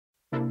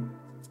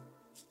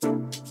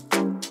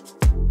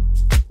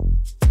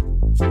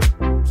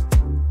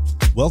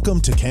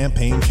Welcome to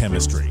Campaign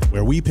Chemistry,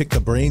 where we pick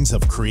the brains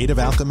of creative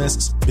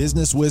alchemists,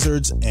 business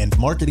wizards, and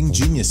marketing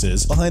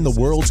geniuses behind the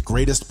world's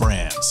greatest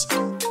brands.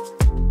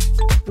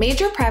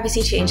 Major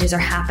privacy changes are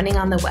happening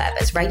on the web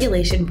as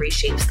regulation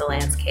reshapes the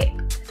landscape.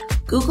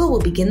 Google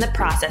will begin the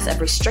process of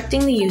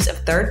restricting the use of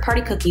third-party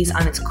cookies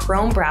on its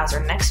Chrome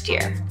browser next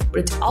year, but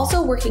it's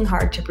also working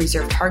hard to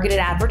preserve targeted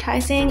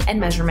advertising and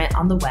measurement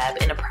on the web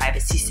in a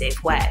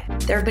privacy-safe way.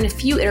 There have been a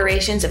few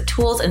iterations of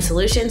tools and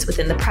solutions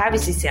within the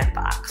Privacy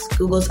Sandbox,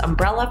 Google's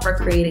umbrella for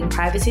creating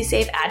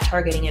privacy-safe ad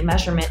targeting and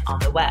measurement on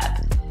the web.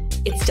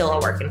 It's still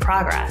a work in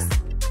progress.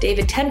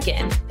 David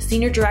Temkin,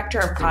 Senior Director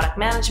of Product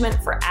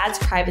Management for Ads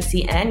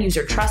Privacy and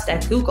User Trust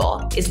at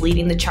Google, is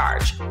leading the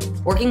charge,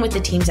 working with the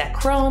teams at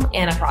Chrome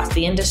and across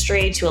the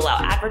industry to allow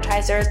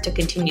advertisers to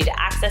continue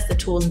to access the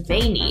tools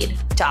they need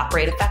to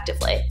operate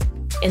effectively.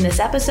 In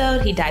this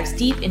episode, he dives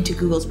deep into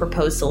Google's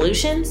proposed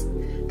solutions,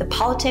 the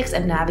politics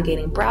of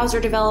navigating browser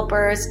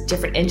developers,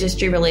 different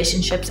industry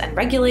relationships and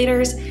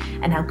regulators,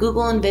 and how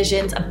Google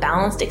envisions a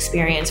balanced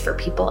experience for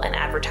people and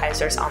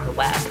advertisers on the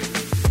web.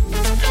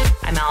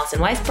 I'm Allison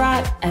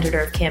Weisbrot,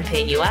 editor of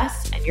Campaign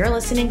US, and you're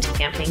listening to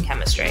Campaign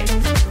Chemistry.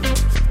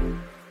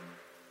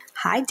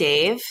 Hi,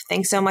 Dave.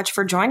 Thanks so much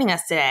for joining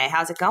us today.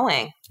 How's it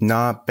going?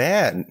 Not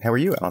bad. How are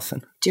you,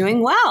 Allison?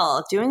 Doing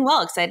well.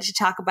 Excited to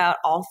talk about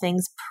all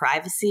things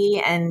privacy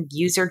and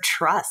user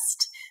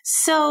trust.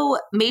 So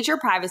major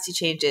privacy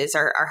changes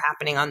are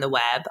happening on the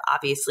web,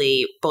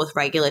 obviously both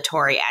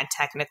regulatory and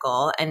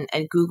technical, and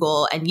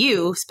Google and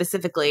you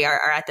specifically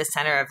are at the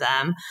center of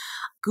them.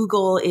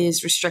 Google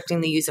is restricting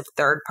the use of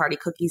third-party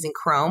cookies in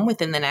Chrome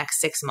within the next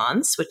 6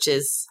 months, which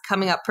is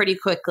coming up pretty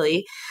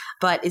quickly,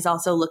 but is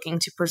also looking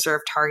to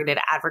preserve targeted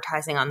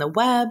advertising on the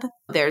web.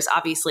 There's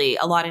obviously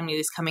a lot of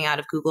news coming out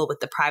of Google with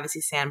the Privacy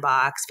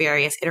Sandbox,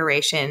 various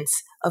iterations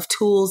of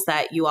tools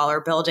that you all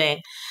are building.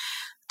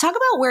 Talk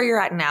about where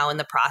you're at now in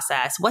the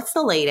process. What's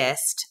the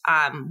latest?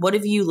 What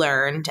have you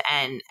learned?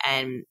 And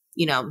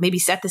maybe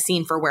set the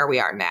scene for where we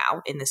are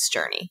now in this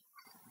journey.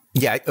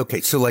 Yeah.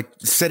 Okay. So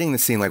setting the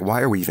scene, why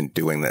are we even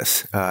doing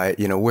this?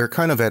 We're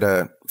kind of at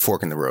a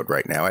fork in the road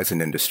right now as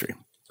an industry.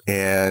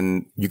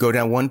 And you go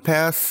down one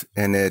path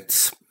and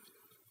it's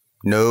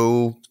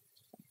no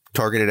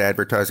targeted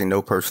advertising,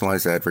 no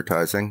personalized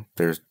advertising.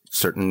 There's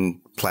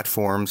certain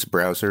platforms,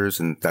 browsers,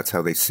 and that's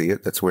how they see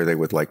it. That's where they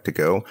would like to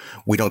go.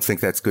 We don't think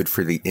that's good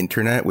for the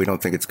internet. We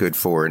don't think it's good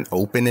for an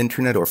open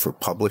internet or for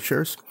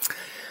publishers.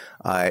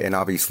 And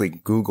obviously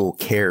Google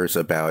cares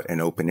about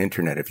an open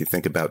internet. If you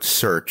think about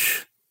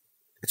search,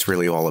 it's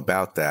really all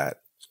about that.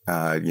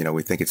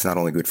 We think it's not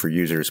only good for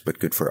users, but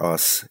good for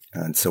us.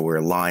 And so we're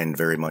aligned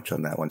very much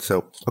on that one.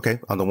 So, okay,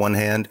 on the one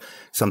hand,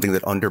 something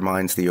that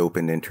undermines the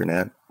open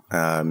internet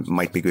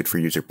might be good for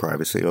user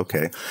privacy.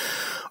 Okay.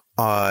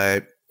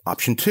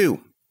 Option 2,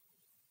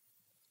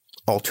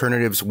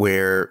 alternatives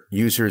where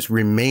users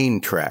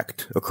remain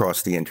tracked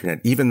across the internet,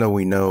 even though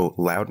we know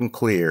loud and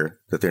clear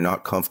that they're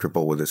not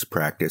comfortable with this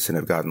practice and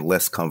have gotten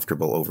less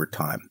comfortable over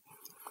time.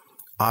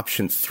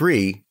 Option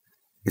 3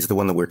 is the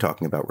one that we're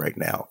talking about right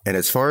now. And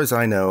as far as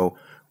I know,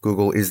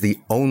 Google is the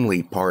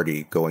only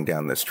party going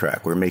down this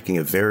track. We're making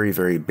a very,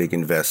 very big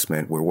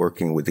investment. We're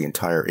working with the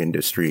entire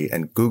industry,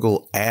 and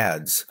Google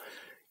Ads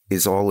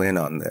is all in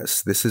on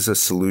this. This is a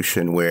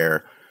solution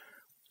where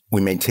we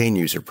maintain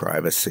user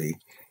privacy.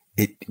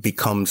 It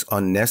becomes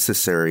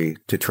unnecessary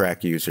to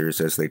track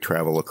users as they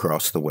travel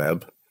across the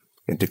web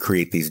and to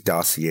create these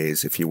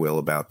dossiers, if you will,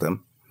 about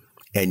them.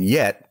 And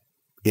yet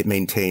it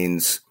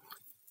maintains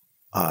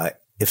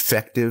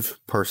effective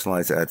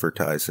personalized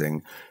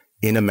advertising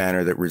in a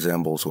manner that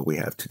resembles what we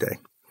have today.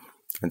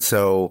 And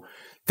so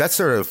that's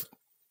sort of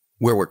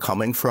where we're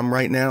coming from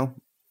right now,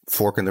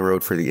 fork in the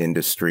road for the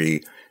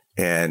industry.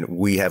 And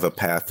we have a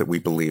path that we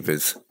believe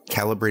is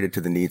calibrated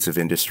to the needs of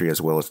industry as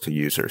well as to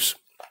users.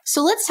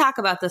 So let's talk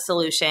about the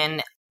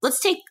solution. Let's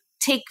take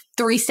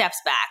 3 steps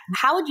back.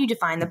 How would you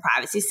define the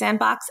Privacy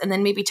Sandbox? And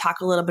then maybe talk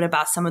a little bit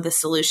about some of the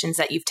solutions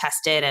that you've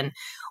tested and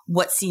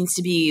what seems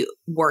to be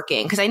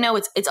working. Because I know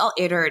it's all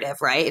iterative,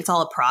 right? It's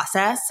all a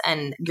process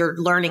and you're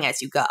learning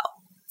as you go.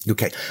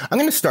 Okay. I'm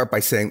going to start by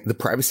saying the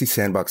Privacy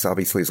Sandbox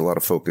obviously has a lot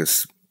of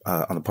focus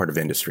on the part of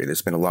industry.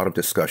 There's been a lot of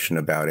discussion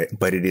about it,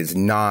 but it is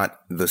not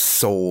the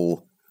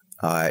sole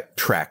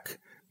track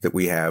that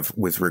we have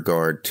with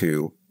regard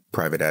to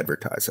private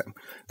advertising.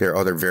 There are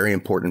other very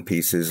important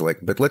pieces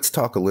but let's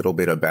talk a little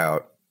bit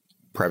about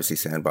Privacy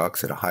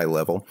Sandbox at a high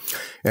level.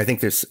 And I think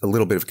there's a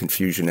little bit of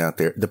confusion out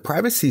there. The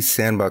Privacy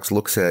Sandbox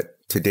looks at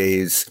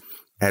today's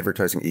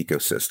advertising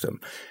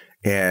ecosystem,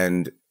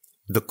 and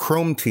the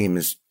Chrome team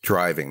is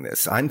driving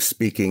this. I'm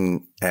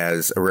speaking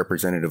as a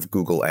representative of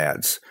Google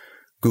Ads.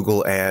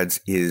 Google Ads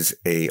is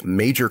a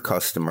major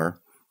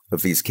customer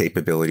of these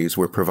capabilities.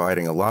 We're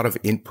providing a lot of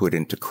input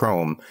into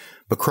Chrome,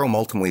 but Chrome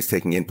ultimately is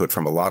taking input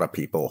from a lot of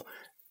people,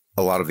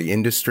 a lot of the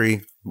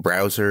industry,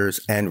 browsers,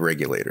 and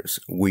regulators.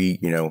 We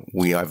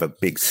have a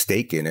big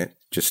stake in it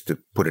just to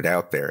put it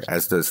out there,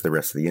 as does the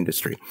rest of the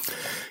industry.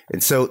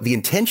 And so the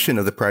intention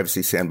of the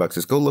Privacy Sandbox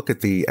is go look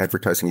at the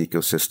advertising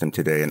ecosystem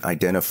today and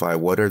identify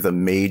what are the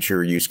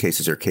major use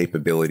cases or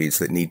capabilities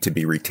that need to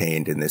be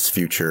retained in this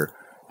future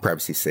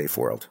privacy safe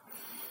world.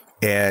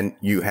 And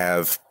you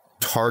have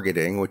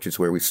targeting, which is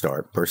where we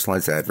start,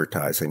 personalized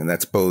advertising, and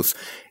that's both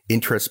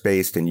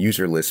interest-based and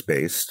user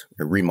list-based,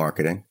 or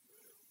remarketing,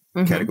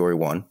 category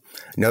one.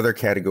 Another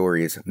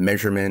category is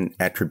measurement,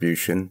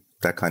 attribution,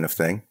 that kind of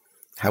thing.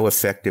 How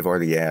effective are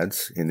the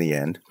ads in the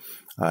end?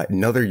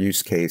 Another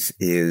use case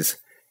is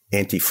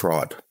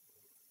anti-fraud.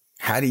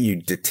 How do you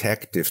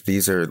detect if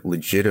these are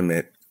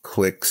legitimate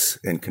clicks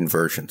and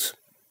conversions?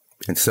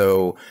 And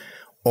so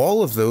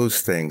all of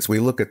those things, we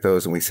look at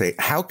those and we say,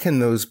 how can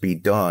those be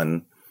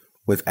done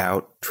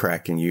without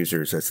tracking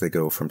users as they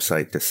go from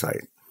site to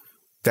site?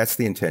 That's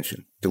the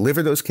intention.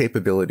 Deliver those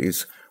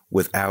capabilities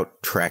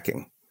without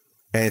tracking.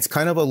 And it's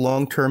kind of a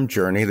long-term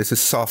journey. This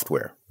is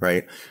software,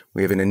 right?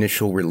 We have an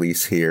initial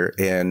release here.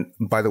 And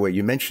by the way,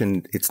 you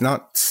mentioned it's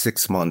not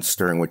 6 months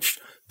during which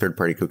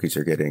third-party cookies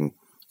are kind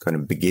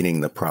of beginning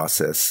the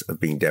process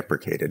of being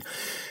deprecated.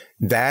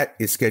 That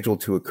is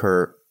scheduled to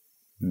occur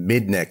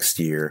mid-next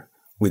year,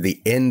 with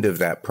the end of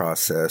that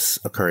process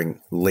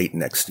occurring late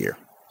next year.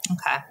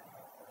 Okay.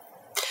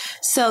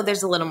 So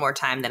there's a little more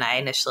time than I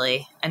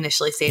initially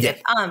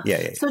stated.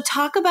 Yeah. So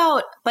talk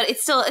about, but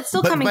it's still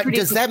coming. But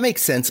does that make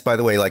sense? By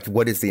the way, like,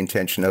 what is the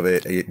intention of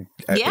it?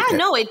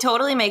 No, it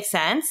totally makes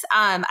sense.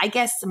 I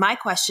guess my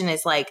question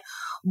is like,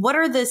 what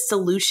are the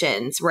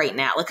solutions right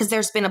now? Because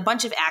there's been a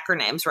bunch of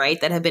acronyms, right,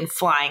 that have been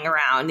flying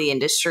around the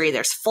industry.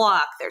 There's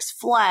FLoC, there's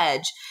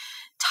Fledge.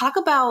 Talk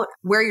about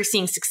where you're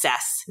seeing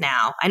success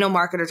now. I know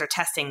marketers are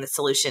testing the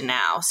solution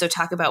now. So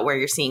talk about where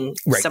you're seeing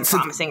some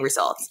promising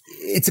results.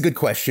 It's a good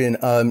question.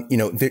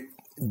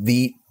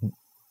 The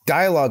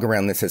dialogue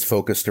around this has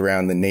focused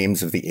around the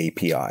names of the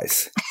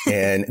APIs.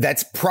 And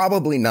that's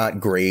probably not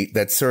great.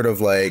 That's sort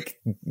of like,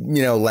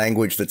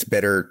 language that's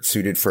better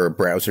suited for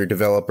browser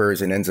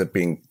developers and ends up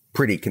being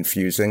pretty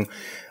confusing.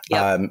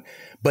 Yep.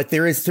 But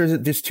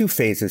there's two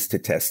phases to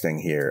testing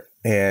here.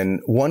 And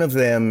one of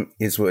them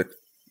is what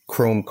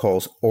Chrome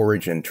calls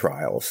origin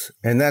trials.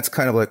 And that's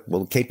kind of like,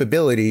 well,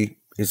 capability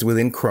is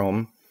within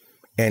Chrome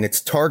and it's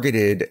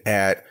targeted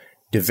at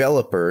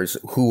developers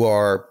who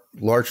are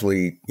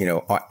largely,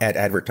 at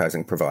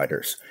advertising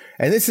providers.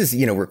 And this is,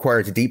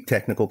 requires deep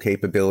technical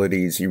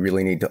capabilities. You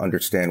really need to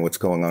understand what's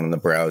going on in the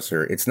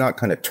browser. It's not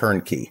kind of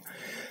turnkey.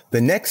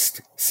 The next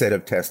set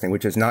of testing,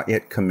 which has not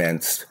yet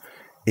commenced,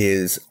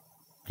 is,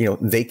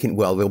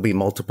 there'll be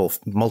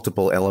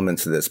multiple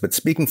elements of this. But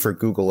speaking for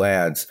Google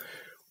Ads,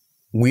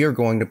 we are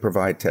going to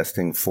provide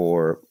testing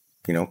for,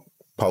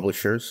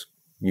 publishers,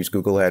 use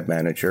Google Ad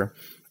Manager.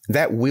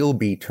 That will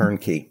be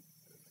turnkey.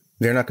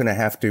 They're not going to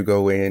have to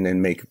go in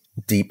and make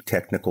deep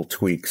technical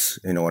tweaks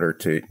in order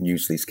to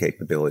use these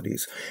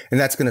capabilities.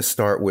 And that's going to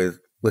start with,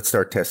 let's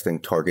start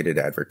testing targeted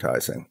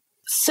advertising.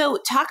 So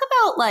talk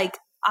about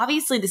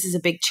obviously this is a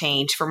big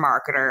change for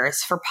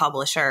marketers, for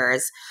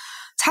publishers.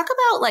 Talk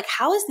about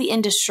how is the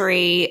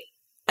industry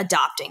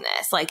adopting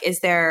this?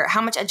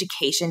 How much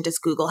education does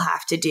Google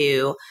have to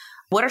do?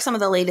 What are some of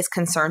the latest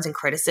concerns and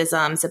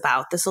criticisms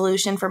about the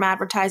solution from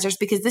advertisers?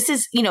 Because this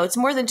is, it's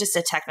more than just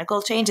a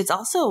technical change. It's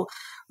also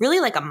really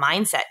like a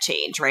mindset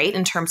change, right?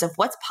 In terms of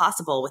what's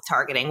possible with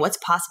targeting, what's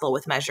possible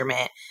with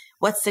measurement,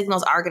 what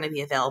signals are going to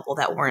be available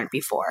that weren't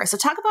before. So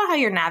talk about how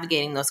you're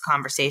navigating those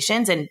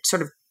conversations and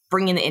sort of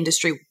bringing the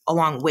industry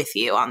along with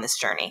you on this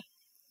journey.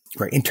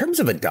 Right. In terms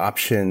of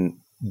adoption,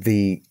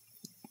 the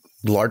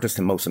largest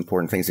and most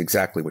important thing is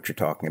exactly what you're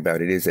talking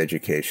about. It is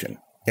education.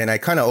 And I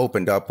kind of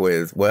opened up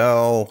with,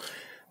 well,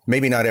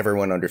 maybe not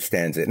everyone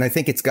understands it. And I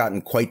think it's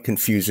gotten quite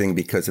confusing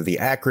because of the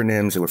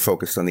acronyms and we're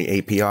focused on the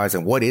APIs.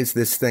 And what is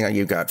this thing?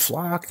 You got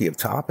FLoC, you have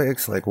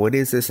topics. What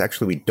is this?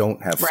 Actually, we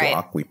don't have FLoC.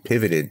 Right. We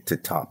pivoted to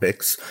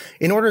topics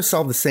in order to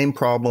solve the same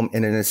problem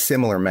and in a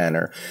similar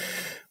manner.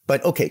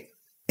 But okay,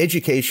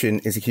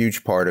 education is a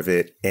huge part of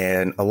it.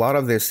 And a lot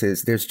of this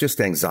is, there's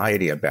just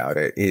anxiety about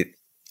it. It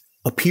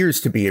appears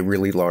to be a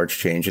really large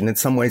change. And in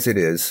some ways it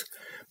is.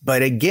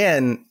 But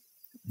again,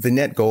 the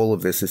net goal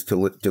of this is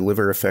to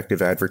deliver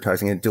effective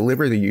advertising and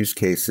deliver the use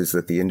cases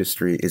that the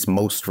industry is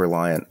most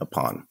reliant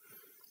upon,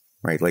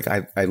 right?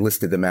 I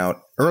listed them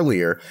out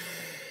earlier.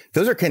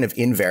 Those are kind of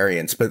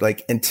invariants,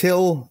 but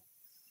until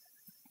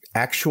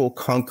actual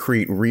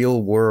concrete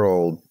real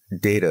world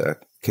data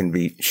can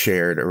be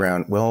shared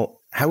around,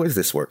 well, how is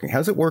this working?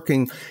 How's it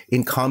working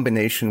in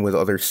combination with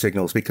other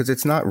signals? Because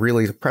it's not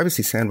really, the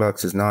Privacy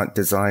Sandbox is not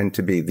designed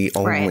to be the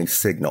only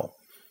signal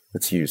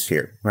that's used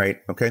here, right?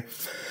 Okay.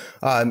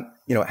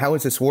 How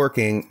is this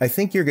working? I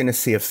think you're going to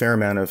see a fair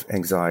amount of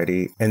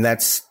anxiety, and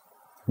that's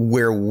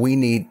where we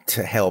need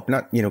to help.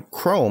 Not,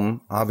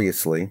 Chrome,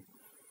 obviously,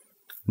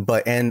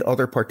 and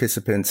other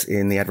participants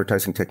in the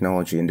advertising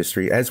technology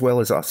industry, as well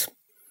as us.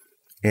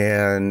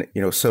 And,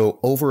 so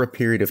over a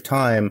period of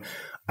time,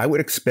 I would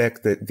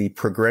expect that the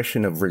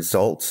progression of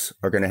results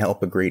are going to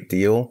help a great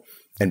deal.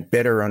 and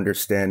better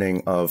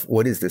understanding of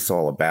what is this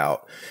all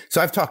about.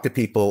 So I've talked to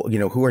people,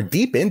 who are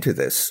deep into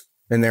this,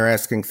 and they're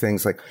asking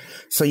things like,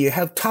 so you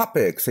have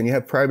topics and you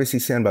have Privacy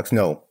Sandbox.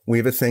 No, we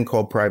have a thing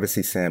called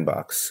Privacy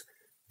Sandbox.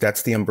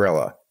 That's the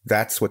umbrella.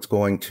 That's what's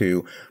going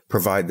to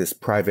provide this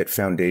private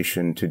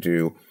foundation to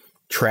do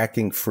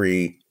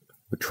tracking-free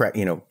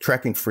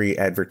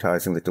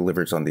advertising that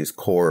delivers on these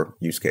core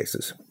use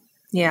cases.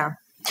 Yeah.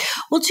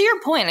 Well, to your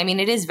point, I mean,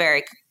 it is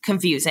very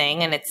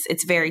confusing and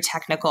it's very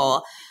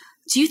technical.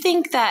 Do you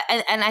think that,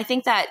 and I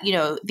think that,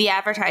 the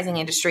advertising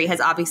industry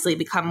has obviously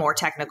become more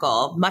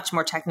technical, much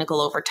more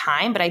technical over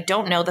time, but I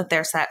don't know that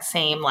there's that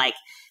same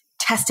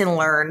test and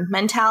learn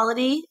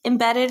mentality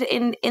embedded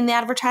in the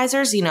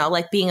advertisers,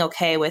 being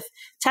okay with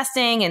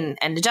testing and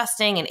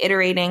adjusting and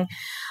iterating.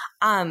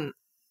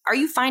 Are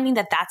you finding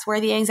that that's where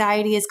the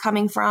anxiety is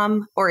coming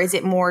from? Or is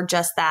it more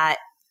just that,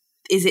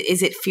 is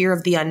it fear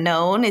of the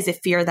unknown? Is it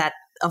fear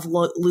of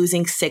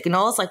losing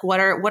signals? What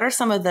are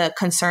some of the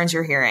concerns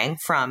you're hearing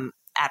from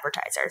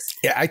advertisers?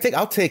 Yeah, I think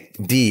I'll take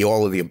D,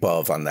 all of the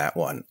above on that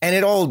one. And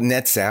it all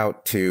nets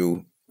out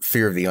to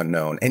fear of the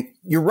unknown. And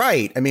you're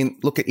right. I mean,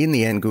 look, in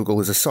the end, Google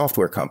is a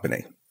software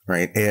company,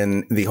 right?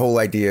 And the whole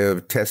idea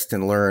of test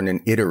and learn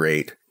and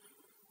iterate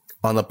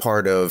on the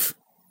part of,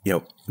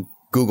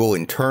 Google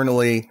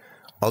internally,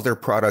 other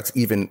products,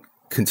 even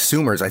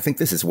consumers, I think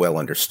this is well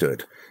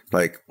understood.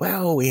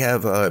 We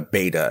have a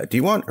beta. Do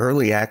you want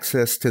early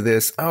access to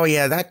this? Oh,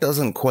 yeah, that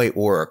doesn't quite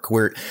work.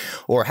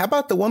 Or how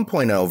about the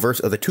 1.0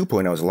 versus the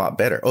 2.0 is a lot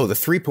better. Oh, the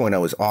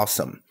 3.0 is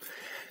awesome.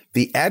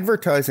 The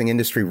advertising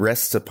industry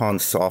rests upon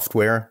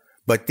software,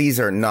 but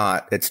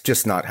it's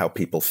just not how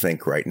people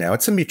think right now.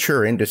 It's a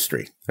mature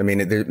industry. I mean,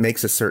 it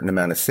makes a certain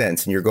amount of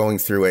sense. And you're going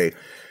through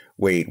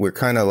we're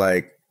kind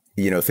of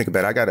think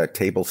about, I got a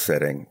table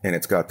setting and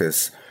it's got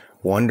this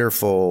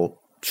wonderful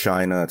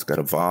china. It's got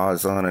a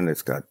vase on it.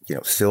 It's got,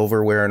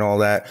 silverware and all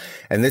that.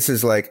 And this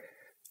is I'm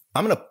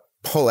going to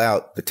pull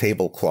out the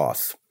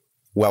tablecloth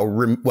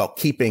while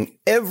keeping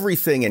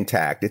everything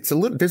intact.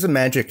 There's a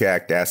magic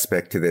act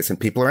aspect to this and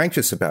people are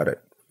anxious about it.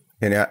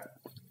 And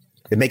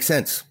it makes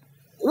sense.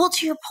 Well,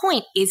 to your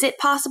point, is it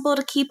possible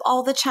to keep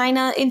all the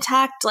china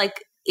intact?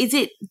 Is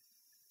it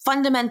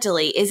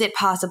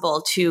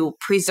possible to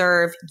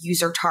preserve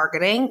user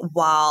targeting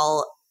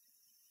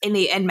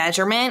and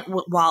measurement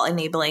while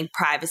enabling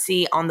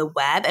privacy on the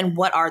web? And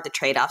what are the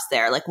trade-offs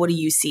there? What do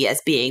you see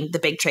as being the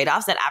big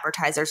trade-offs that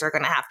advertisers are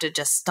going to have to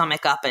just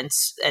stomach up and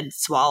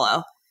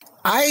swallow?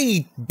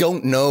 I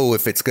don't know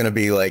if it's going to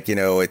be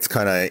it's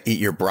kind of eat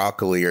your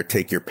broccoli or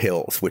take your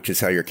pills, which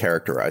is how you're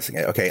characterizing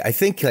it. Okay. I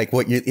think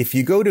if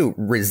you go to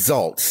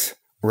results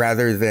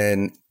rather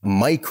than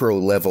micro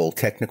level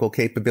technical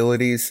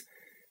capabilities,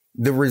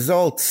 the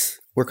results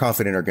we're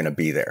confident are going to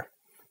be there.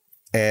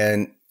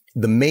 And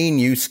the main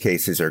use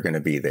cases are going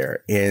to be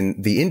there.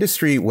 In the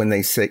industry, when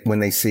they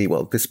see,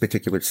 well, this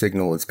particular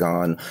signal is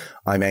gone,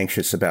 I'm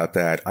anxious about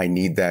that, I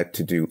need that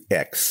to do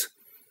X.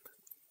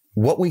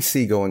 What we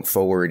see going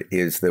forward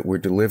is that we're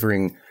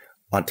delivering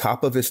on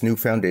top of this new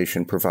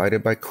foundation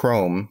provided by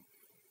Chrome.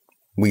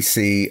 We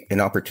see an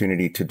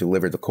opportunity to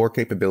deliver the core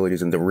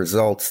capabilities and the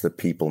results that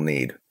people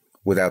need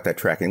without that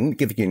tracking. Let me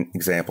give you an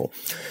example.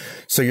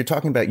 So you're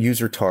talking about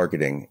user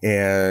targeting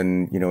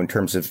and, in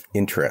terms of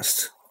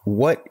interests.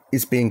 What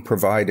is being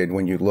provided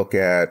when you look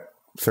at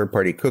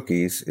third-party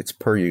cookies? It's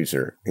per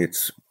user.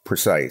 It's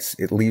precise.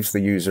 It leaves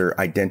the user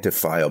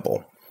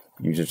identifiable.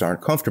 Users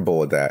aren't comfortable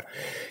with that.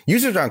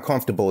 Users aren't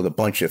comfortable with a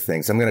bunch of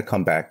things. I'm going to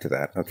come back to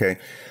that, okay?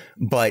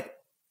 But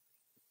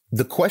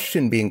the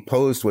question being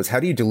posed was, how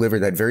do you deliver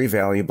that very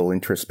valuable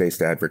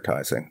interest-based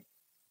advertising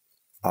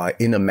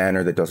in a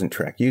manner that doesn't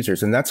track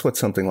users? And that's what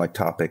something like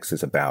Topics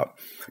is about.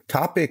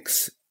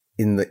 Topics,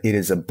 it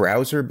is a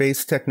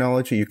browser-based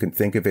technology. You can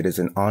think of it as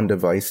an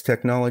on-device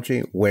technology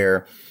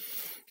where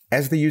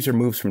as the user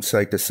moves from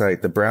site to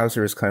site, the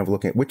browser is kind of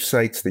looking at which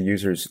sites the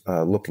user's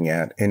looking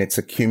at, and it's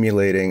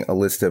accumulating a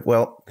list of,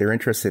 they're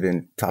interested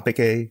in topic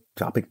A,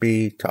 topic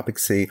B, topic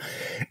C.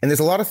 And there's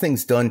a lot of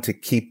things done to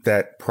keep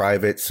that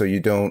private so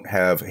you don't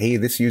have, hey,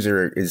 this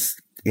user is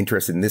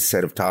interested in this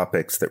set of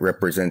topics that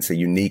represents a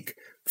unique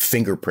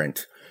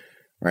fingerprint,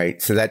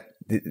 right? So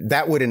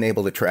that would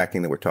enable the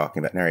tracking that we're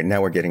talking about. All right,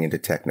 now we're getting into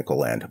technical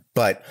land.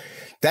 But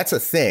that's a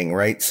thing,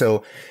 right?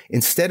 So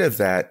instead of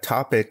that,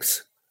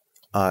 Topics,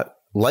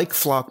 like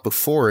Flock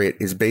before it,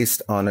 is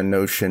based on a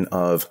notion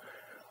of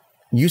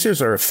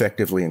users are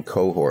effectively in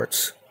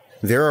cohorts.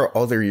 There are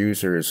other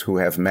users who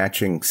have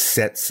matching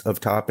sets of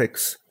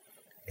topics.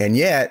 And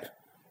yet,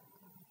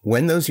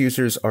 when those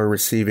users are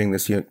receiving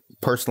this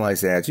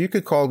personalized ads, you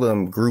could call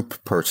them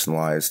group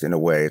personalized in a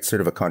way. It's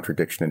sort of a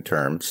contradiction in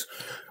terms.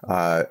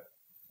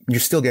 You're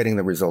still getting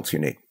the results you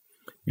need.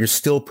 You're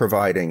still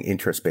providing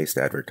interest-based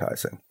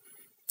advertising.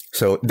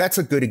 So that's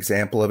a good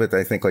example of it that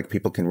I think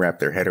people can wrap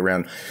their head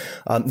around.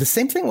 The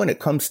same thing when it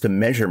comes to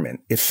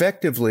measurement.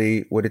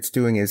 Effectively, what it's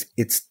doing is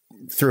it's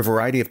through a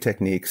variety of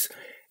techniques,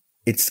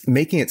 it's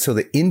making it so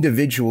that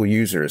individual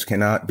users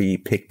cannot be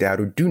picked out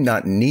or do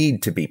not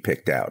need to be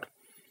picked out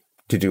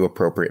to do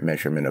appropriate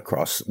measurement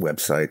across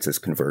websites as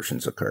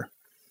conversions occur.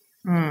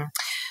 Mm.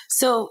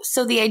 So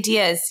the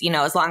idea is,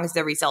 as long as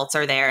the results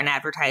are there and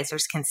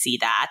advertisers can see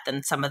that,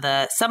 then some of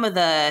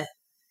the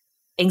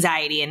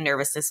anxiety and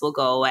nervousness will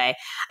go away.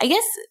 I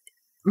guess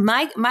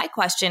my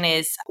question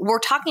is, we're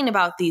talking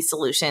about these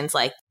solutions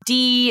like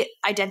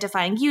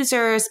de-identifying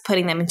users,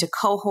 putting them into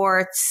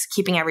cohorts,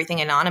 keeping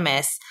everything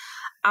anonymous.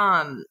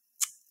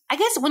 I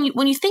guess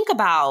when you think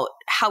about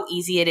how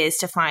easy it is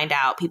to find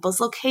out people's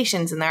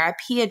locations and their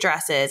IP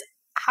addresses,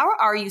 how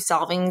are you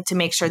solving to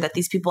make sure that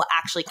these people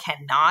actually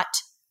cannot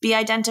be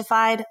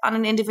identified on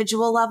an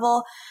individual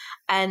level?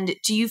 And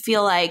do you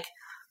feel like,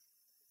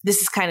 this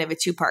is kind of a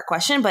two-part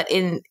question, but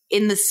in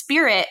the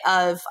spirit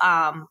of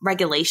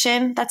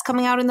regulation that's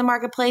coming out in the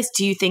marketplace,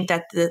 do you think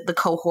that the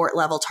cohort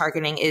level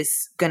targeting is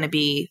going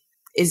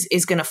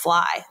to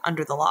fly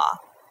under the law?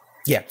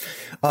 Yeah.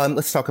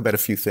 Let's talk about a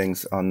few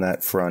things on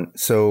that front.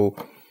 So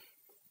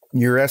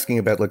you're asking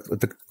about like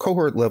the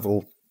cohort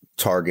level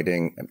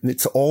targeting.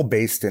 It's all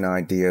based in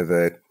idea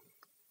that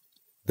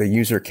the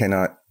user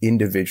cannot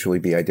individually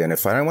be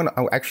identified. I want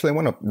to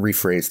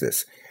rephrase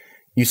this.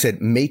 You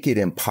said make it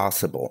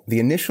impossible.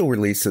 The initial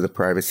release of the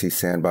Privacy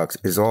Sandbox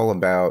is all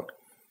about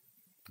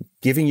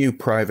giving you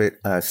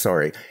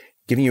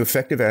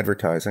effective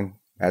advertising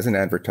as an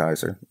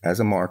advertiser, as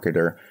a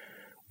marketer,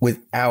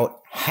 without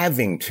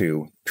having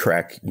to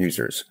track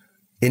users,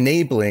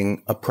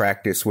 enabling a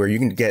practice where you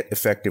can get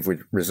effective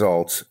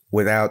results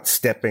without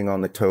stepping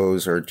on the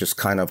toes or just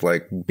kind of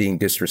like being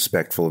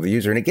disrespectful of the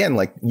user. And again,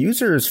 like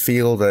users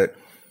feel that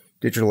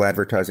digital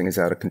advertising is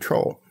out of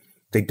control.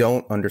 They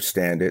don't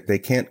understand it. They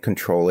can't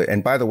control it.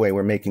 And by the way,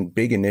 we're making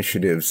big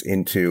initiatives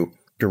into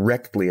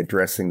directly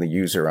addressing the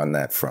user on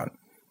that front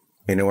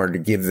in order to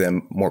give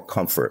them more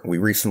comfort. We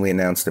recently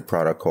announced a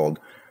product called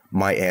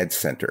My Ad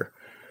Center.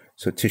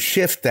 So to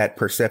shift that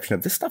perception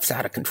of this stuff's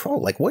out of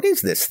control, like what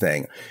is this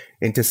thing,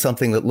 into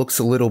something that looks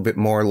a little bit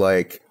more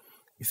like,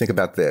 you think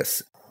about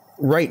this.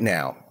 Right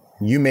now,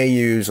 you may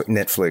use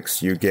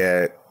Netflix. You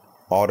get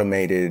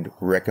automated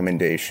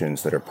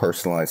recommendations that are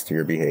personalized to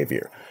your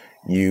behavior.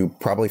 You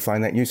probably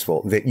find that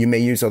useful. That you may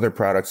use other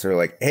products that are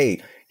like,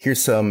 hey,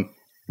 here's some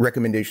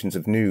recommendations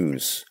of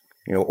news,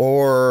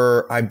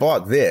 or I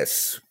bought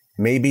this.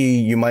 Maybe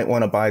you might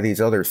want to buy these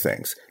other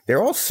things.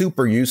 They're all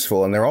super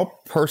useful and they're all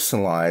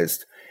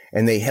personalized,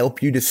 and they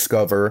help you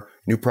discover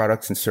new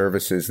products and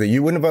services that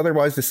you wouldn't have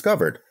otherwise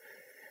discovered.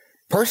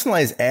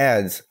 Personalized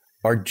ads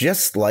are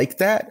just like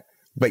that,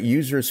 but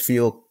users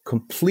feel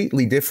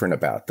completely different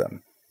about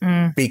them.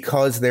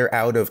 Because they're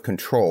out of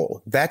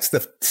control. That's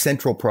the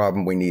central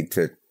problem we need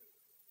to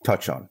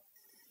touch on.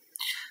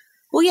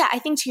 Well, yeah, I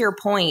think to your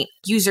point,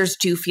 users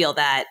do feel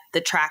that the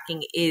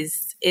tracking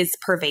is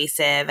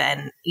pervasive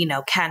and,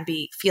 can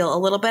feel a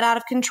little bit out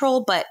of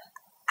control. But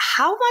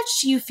how much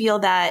do you feel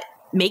that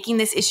making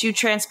this issue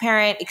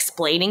transparent,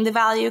 explaining the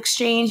value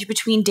exchange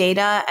between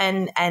data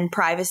and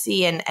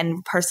privacy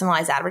and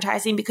personalized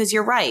advertising? Because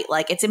you're right,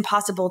 like it's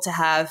impossible to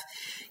have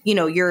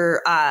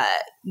you're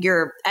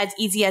as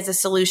easy as a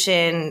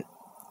solution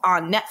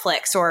on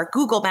Netflix or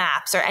Google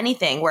Maps or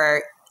anything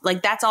where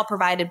like that's all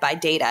provided by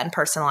data and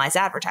personalized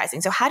advertising.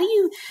 So how do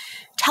you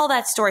tell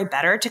that story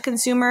better to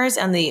consumers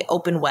and the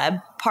open web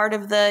part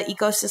of the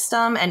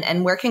ecosystem?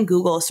 And where can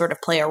Google sort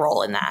of play a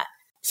role in that?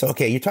 So,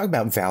 okay, you talk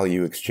about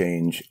value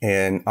exchange,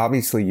 and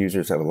obviously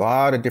users have a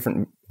lot of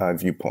different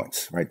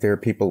viewpoints, right? There are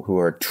people who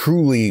are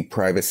truly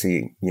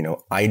privacy,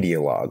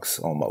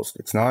 ideologues almost.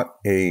 It's not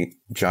a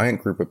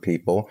giant group of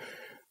people,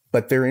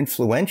 but they're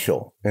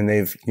influential, and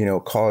they've,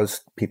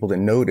 caused people to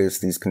notice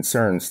these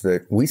concerns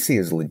that we see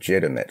as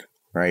legitimate,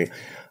 right?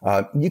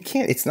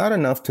 It's not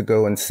enough to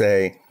go and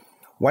say,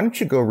 why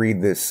don't you go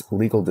read this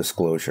legal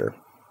disclosure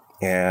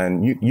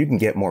and you can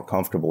get more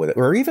comfortable with it.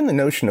 Or even the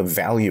notion of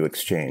value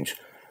exchange.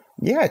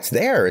 Yeah, it's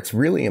there. It's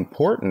really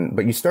important.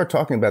 But you start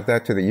talking about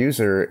that to the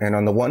user. And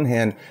on the one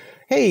hand,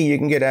 hey, you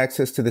can get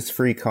access to this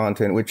free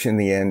content, which in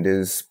the end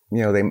is,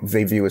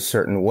 they view a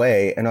certain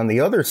way. And on the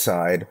other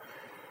side,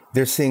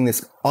 they're seeing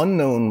this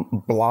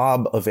unknown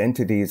blob of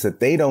entities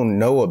that they don't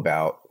know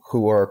about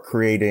who are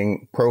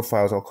creating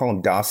profiles. I'll call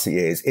them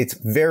dossiers. It's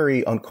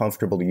very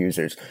uncomfortable to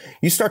users.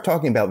 You start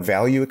talking about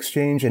value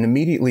exchange and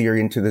immediately you're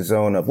into the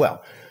zone of,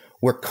 well,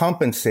 we're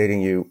compensating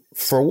you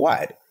for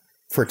what?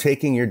 For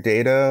taking your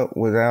data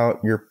without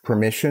your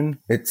permission?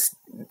 It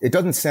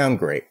doesn't sound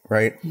great,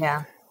 right?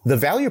 Yeah. The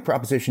value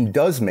proposition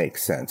does make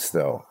sense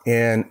though.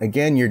 And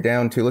again, you're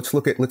down to,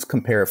 let's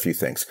compare a few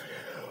things.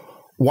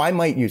 Why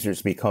might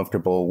users be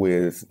comfortable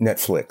with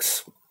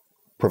Netflix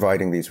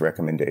providing these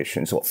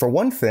recommendations? Well, for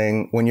one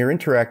thing, when you're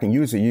interacting,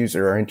 you as a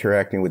user are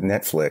interacting with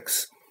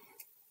Netflix,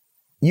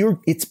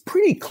 it's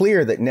pretty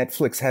clear that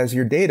Netflix has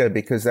your data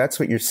because that's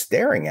what you're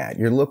staring at.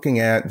 You're looking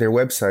at their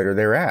website or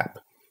their app.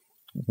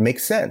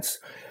 Makes sense.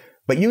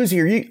 But you as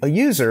a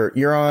user,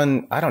 you're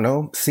on, I don't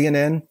know,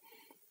 CNN.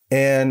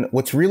 And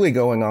what's really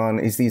going on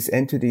is these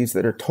entities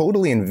that are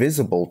totally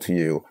invisible to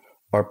you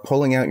are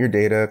pulling out your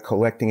data,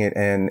 collecting it,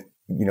 and,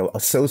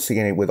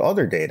 associating it with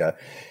other data.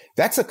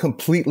 That's a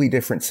completely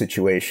different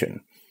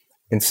situation.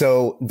 And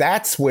so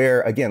that's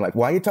where, again, like,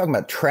 why are you talking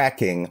about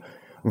tracking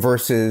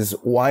versus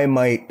why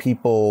might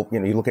people,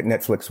 you look at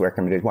Netflix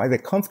recommendations, why are they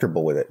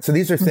comfortable with it? So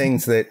these are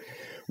things that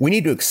we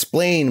need to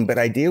explain, but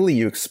ideally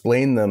you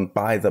explain them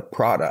by the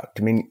product.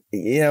 I mean,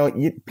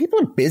 people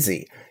are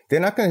busy. They're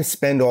not going to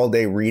spend all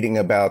day reading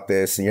about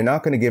this. And you're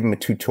not going to give them a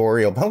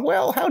tutorial about,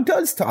 well, how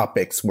does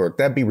topics work?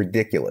 That'd be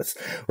ridiculous,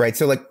 right?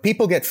 So like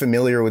people get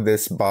familiar with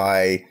this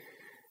by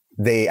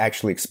they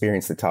actually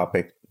experience the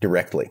topic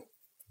directly,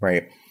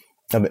 right?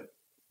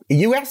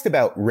 You asked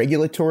about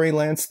regulatory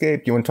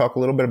landscape. Do you want to talk a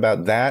little bit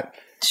about that?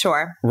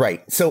 Sure.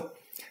 Right. So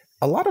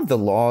a lot of the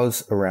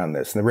laws around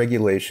this and the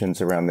regulations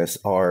around this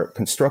are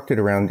constructed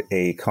around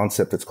a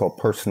concept that's called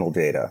personal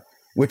data,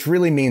 which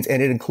really means,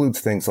 and it includes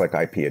things like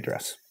IP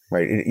address,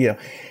 right?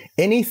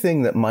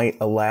 Anything that might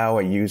allow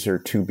a user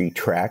to be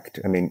tracked.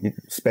 I mean,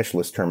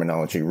 specialist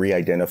terminology,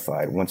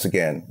 re-identified. Once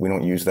again, we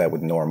don't use that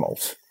with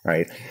normals,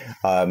 right?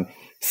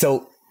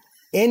 So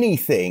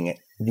anything,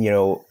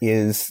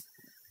 is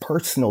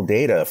personal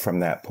data from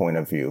that point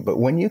of view. But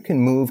when you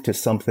can move to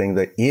something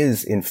that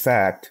is, in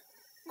fact,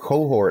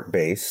 cohort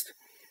based,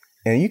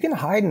 and you can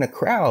hide in a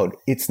crowd,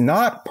 it's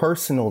not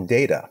personal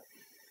data.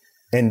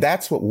 And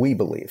that's what we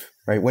believe,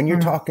 right? When you're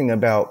talking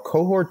about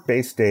cohort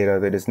based data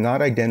that is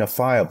not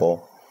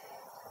identifiable,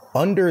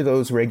 under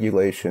those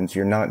regulations,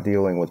 you're not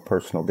dealing with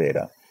personal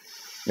data.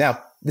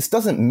 Now, this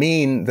doesn't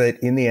mean that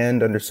in the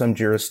end, under some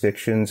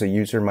jurisdictions, a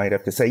user might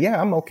have to say, yeah,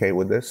 I'm okay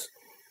with this.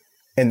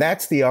 And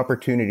that's the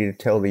opportunity to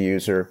tell the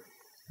user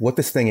what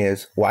this thing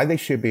is, why they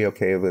should be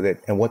okay with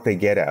it, and what they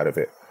get out of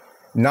it.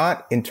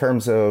 Not in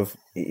terms of,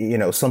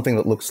 something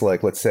that looks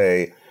like, let's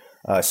say,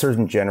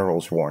 Surgeon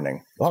General's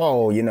warning.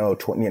 Oh,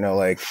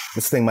 like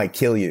this thing might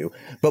kill you.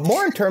 But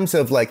more in terms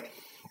of like,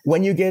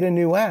 when you get a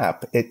new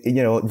app,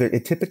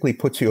 it typically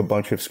puts you a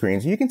bunch of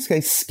screens. You can say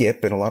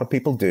skip, and a lot of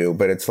people do,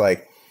 but it's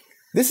like,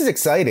 this is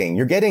exciting.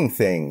 You're getting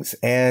things,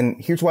 and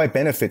here's why it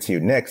benefits you.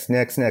 Next.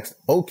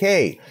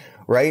 Okay,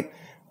 right?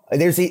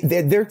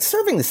 They're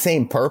serving the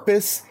same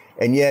purpose,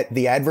 and yet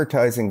the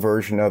advertising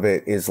version of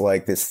it is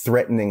like this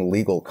threatening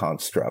legal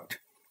construct.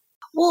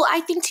 Well, I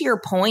think to your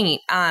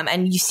point,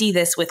 and you see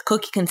this with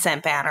cookie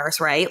consent banners,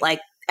 right? Like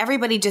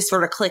everybody just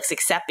sort of clicks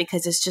accept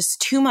because it's just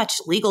too much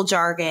legal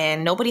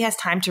jargon. Nobody has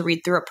time to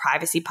read through a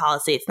privacy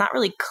policy. It's not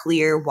really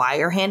clear why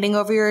you're handing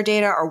over your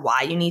data or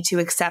why you need to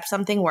accept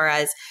something.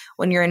 Whereas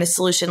when you're in a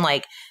solution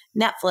like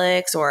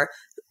Netflix or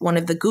one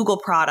of the Google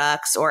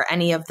products or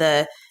any of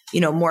the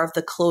more of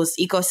the closed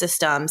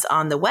ecosystems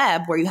on the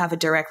web where you have a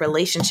direct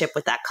relationship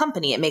with that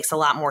company, it makes a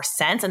lot more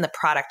sense. And the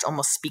product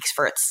almost speaks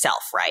for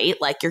itself, right?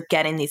 Like you're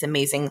getting these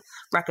amazing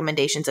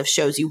recommendations of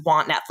shows you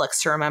want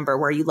Netflix to remember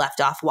where you left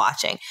off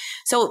watching.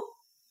 So,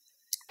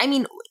 I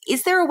mean,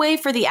 is there a way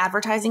for the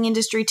advertising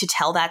industry to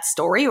tell that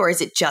story, or is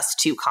it just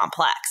too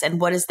complex? And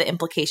what is the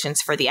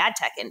implications for the ad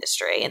tech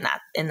industry in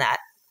that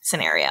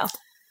scenario?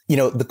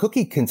 The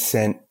cookie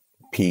consent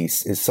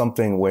piece is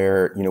something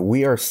where,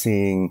 we are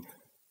seeing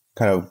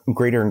kind of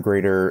greater and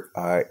greater,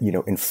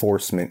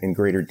 enforcement in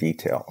greater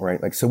detail,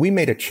 right? Like, so we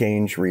made a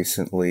change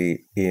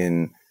recently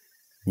in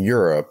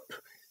Europe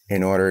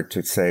in order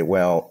to say,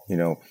 well,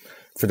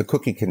 for the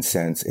cookie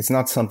consents, it's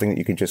not something that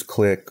you can just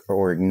click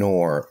or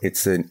ignore.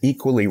 It's an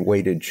equally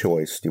weighted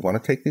choice. Do you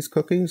want to take these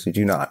cookies or do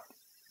you not?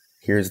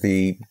 Here's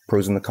the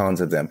pros and the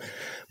cons of them.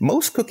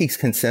 Most cookies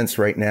consents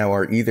right now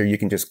are either you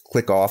can just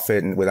click off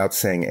it and without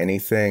saying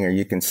anything, or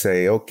you can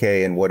say,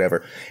 okay, and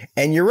whatever.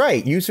 And you're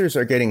right. Users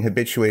are getting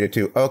habituated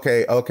to,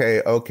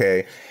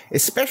 okay,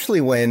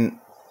 especially when,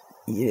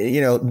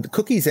 the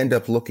cookies end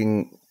up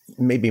looking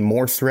maybe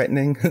more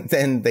threatening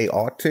than they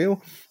ought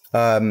to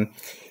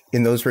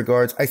in those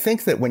regards. I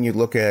think that when you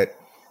look at,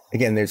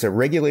 again, there's a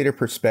regulator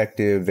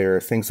perspective. There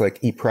are things like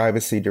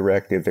e-privacy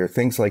directive. There are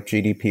things like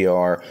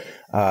GDPR.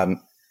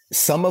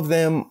 Some of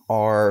them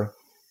are,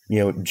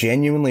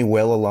 genuinely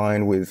well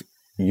aligned with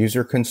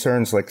user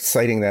concerns, like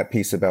citing that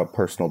piece about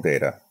personal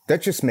data.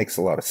 That just makes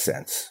a lot of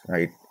sense,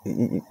 right?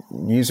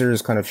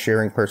 Users kind of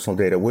sharing personal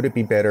data. Would it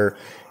be better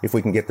if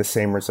we can get the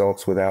same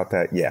results without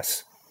that?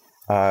 Yes.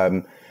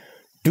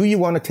 Do you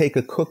want to take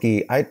a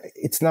cookie?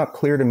 It's not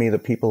clear to me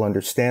that people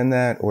understand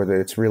that or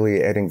that it's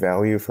really adding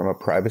value from a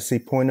privacy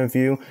point of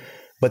view.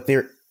 But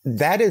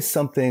that is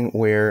something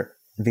where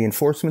the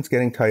enforcement's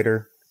getting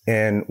tighter.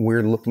 And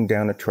we're looking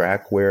down a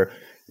track where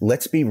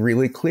let's be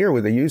really clear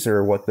with the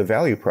user what the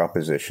value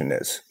proposition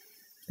is.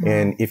 Mm-hmm.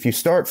 And if you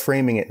start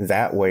framing it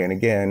that way, and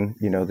again,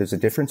 there's a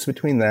difference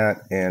between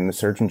that and the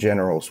Surgeon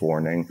General's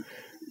warning.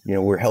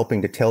 We're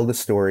helping to tell the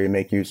story and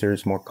make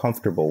users more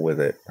comfortable with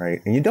it,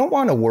 right? And you don't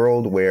want a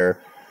world where,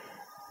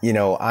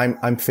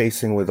 I'm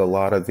facing with a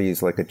lot of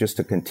these, like just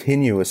a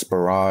continuous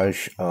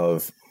barrage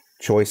of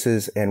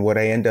choices. And what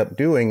I end up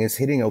doing is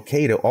hitting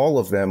okay to all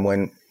of them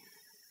when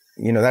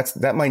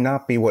that might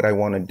not be what I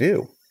want to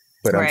do,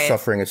 but right. I'm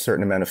suffering a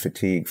certain amount of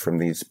fatigue from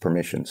these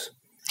permissions.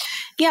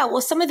 Yeah, well,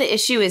 some of the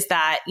issue is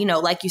that,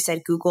 like you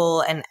said,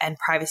 Google and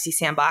Privacy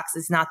Sandbox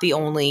is not the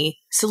only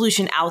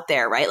solution out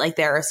there, right? Like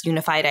there's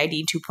Unified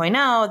ID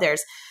 2.0.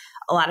 There's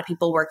a lot of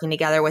people working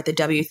together with the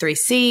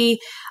W3C.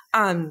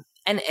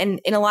 And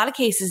in a lot of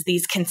cases,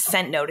 these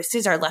consent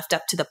notices are left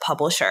up to the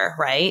publisher,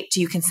 right? Do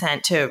you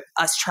consent to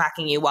us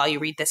tracking you while you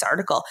read this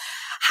article?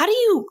 How do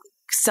you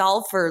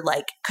solve for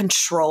like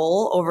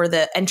control over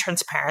and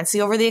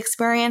transparency over the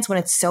experience when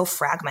it's so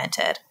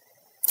fragmented?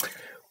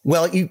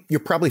 Well, you're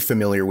probably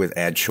familiar with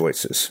Ad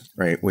Choices,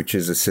 right? Which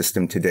is a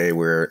system today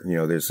where,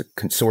 there's a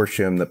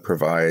consortium that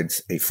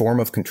provides a form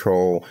of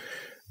control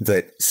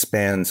that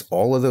spans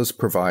all of those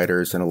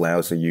providers and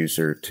allows a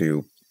user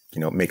to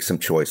make some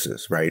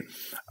choices, right?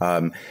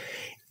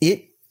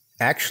 It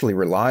actually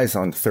relies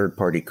on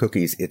third-party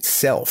cookies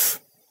itself.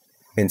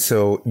 And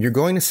so you're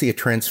going to see a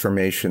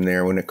transformation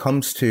there when it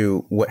comes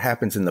to what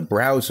happens in the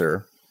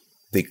browser,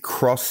 the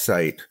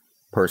cross-site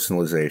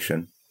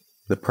personalization,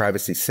 the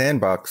Privacy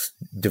Sandbox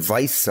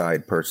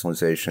device-side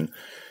personalization.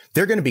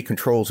 There are going to be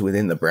controls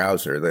within the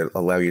browser that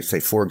allow you to say,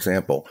 for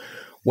example,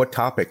 what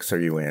topics are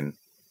you in?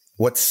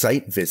 What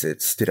site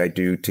visits did I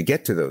do to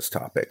get to those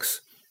topics?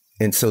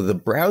 And so the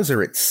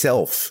browser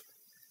itself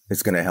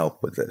is going to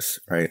help with this,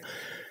 right?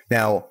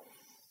 Now,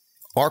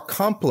 our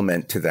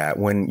complement to that,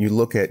 when you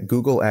look at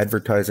Google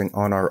advertising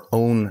on our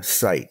own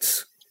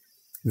sites,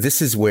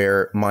 this is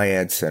where My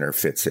Ad Center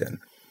fits in.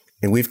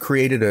 And we've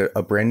created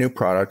a brand new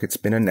product. It's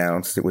been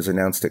announced. It was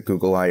announced at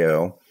Google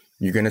I/O.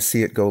 You're going to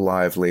see it go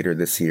live later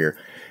this year.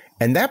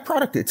 And that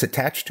product, it's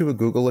attached to a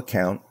Google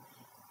account.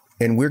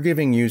 And we're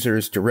giving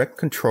users direct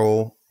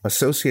control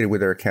associated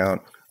with their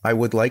account. I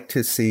would like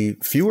to see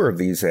fewer of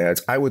these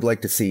ads. I would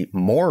like to see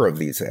more of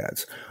these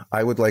ads.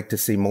 I would like to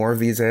see more of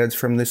these ads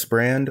from this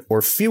brand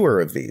or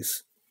fewer of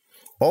these.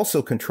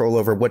 Also control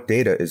over what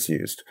data is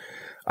used.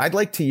 I'd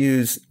like to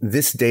use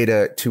this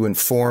data to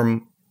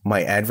inform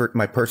my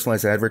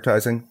personalized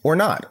advertising or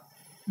not.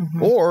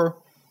 Mm-hmm. Or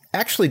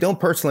actually don't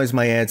personalize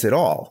my ads at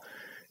all.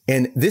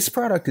 And this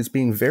product is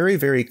being very,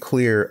 very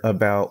clear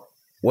about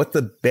what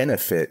the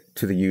benefit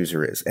to the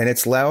user is. And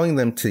it's allowing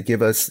them to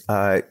give us,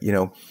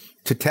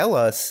 to tell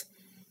us,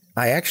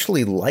 I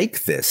actually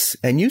like this.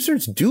 And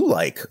users do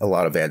like a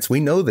lot of ads. We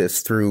know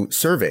this through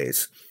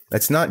surveys.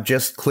 It's not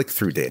just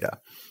click-through data.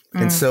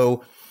 And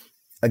so,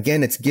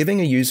 again, it's giving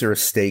a user a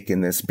stake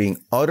in this,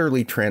 being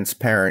utterly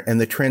transparent.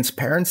 And the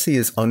transparency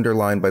is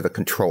underlined by the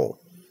control.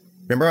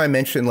 Remember I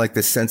mentioned like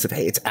this sense of,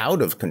 hey, it's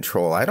out of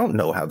control. I don't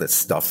know how this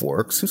stuff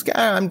works.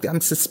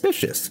 I'm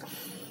suspicious.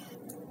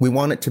 We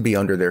want it to be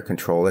under their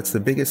control. That's the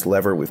biggest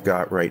lever we've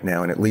got right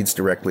now, and it leads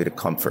directly to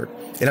comfort.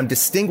 And I'm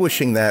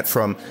distinguishing that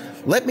from,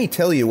 let me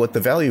tell you what the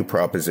value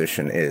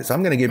proposition is.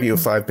 I'm going to give you a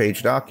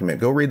 5-page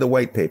document. Go read the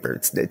white paper.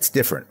 It's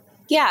different.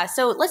 Yeah.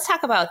 So let's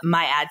talk about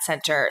My Ad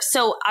Center.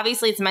 So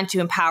obviously it's meant to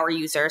empower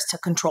users to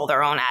control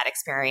their own ad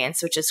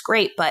experience, which is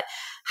great. But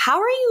how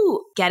are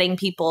you getting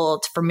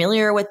people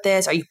familiar with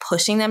this? Are you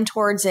pushing them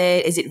towards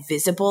it? Is it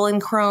visible in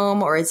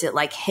Chrome, or is it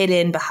like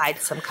hidden behind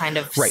some kind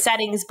of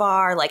settings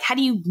bar? Like, how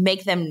do you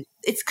make them?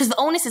 It's because the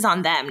onus is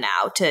on them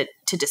now to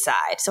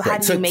decide. So how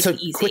do you make it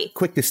easy?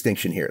 Quick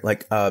distinction here.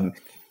 Like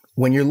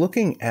when you're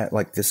looking at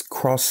like this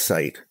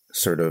cross-site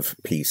sort of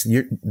piece,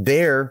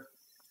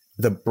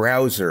 the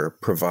browser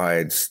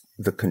provides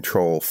the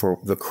control for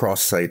the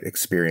cross-site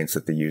experience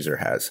that the user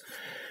has.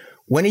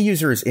 When a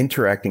user is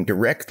interacting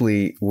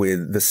directly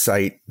with the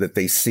site that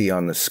they see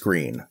on the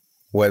screen,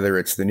 whether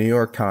it's the New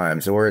York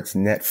Times or it's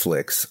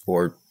Netflix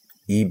or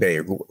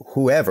eBay,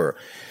 whoever,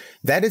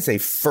 that is a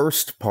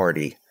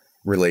first-party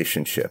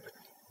relationship.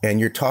 And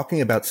you're talking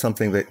about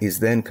something that is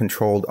then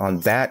controlled on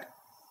that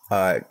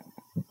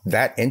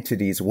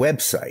entity's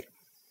website.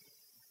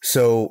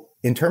 So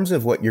in terms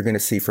of what you're going to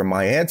see from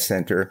My Ad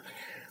Center,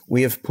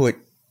 we have put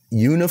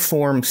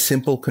uniform,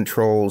 simple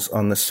controls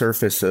on the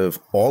surface of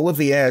all of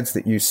the ads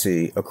that you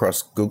see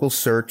across Google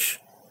Search,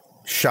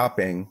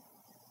 Shopping,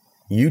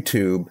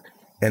 YouTube,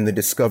 and the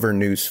Discover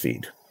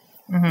newsfeed.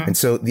 Mm-hmm. And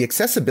so the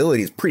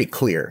accessibility is pretty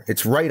clear.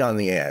 It's right on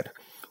the ad.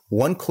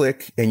 One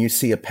click and you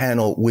see a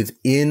panel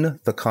within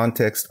the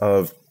context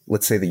of,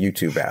 let's say, the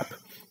YouTube app.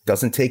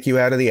 Doesn't take you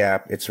out of the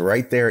app. It's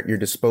right there at your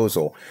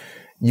disposal.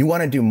 You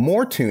want to do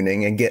more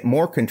tuning and get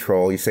more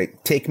control. You say,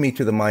 take me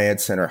to the My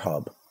Ad Center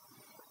hub.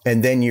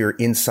 And then you're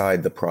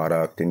inside the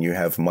product and you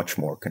have much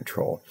more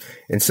control.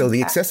 And so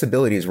the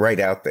accessibility is right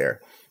out there.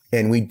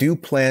 And we do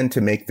plan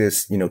to make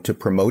this, to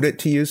promote it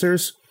to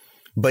users.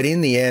 But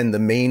in the end, the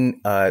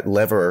main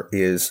lever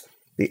is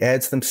the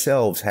ads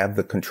themselves have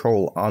the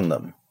control on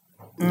them.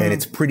 And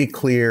it's pretty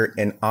clear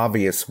and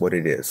obvious what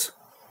it is.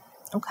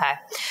 Okay.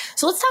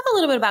 So let's talk a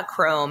little bit about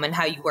Chrome and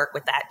how you work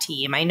with that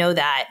team. I know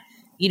that,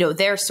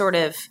 they're sort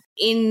of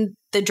in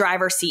the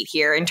driver's seat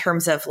here in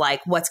terms of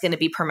like what's going to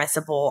be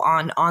permissible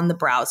on the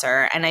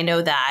browser. And I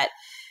know that,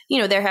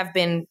 there have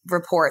been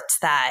reports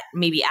that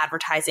maybe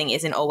advertising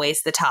isn't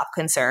always the top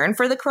concern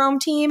for the Chrome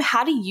team.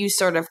 How do you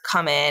sort of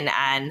come in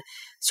and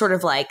sort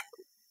of like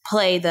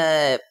play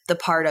the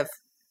part of,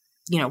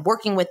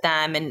 working with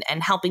them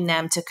and helping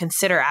them to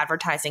consider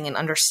advertising and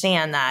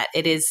understand that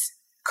it is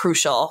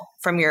crucial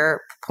from your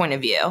point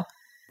of view? A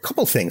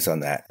couple things on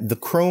that. The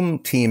Chrome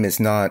team is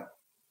not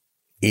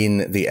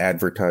in the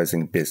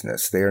advertising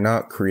business. They are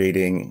not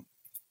creating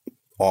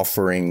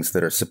offerings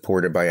that are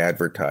supported by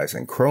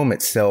advertising. Chrome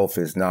itself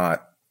is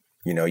not,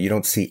 you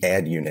don't see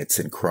ad units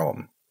in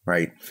Chrome,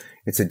 right?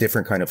 It's a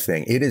different kind of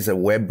thing. It is a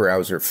web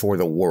browser for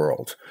the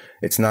world.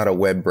 It's not a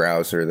web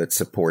browser that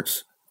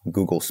supports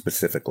Google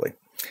specifically.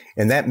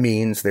 And that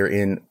means they're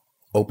in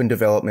open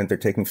development. They're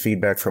taking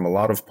feedback from a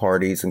lot of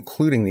parties,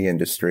 including the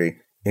industry,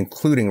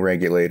 including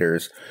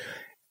regulators,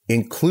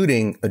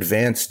 including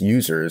advanced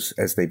users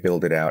as they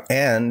build it out,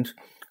 and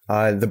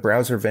the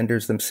browser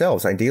vendors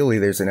themselves. Ideally,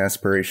 there's an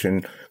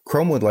aspiration.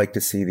 Chrome would like to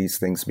see these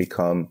things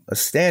become a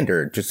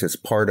standard, just as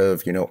part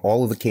of,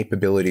 all of the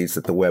capabilities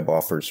that the web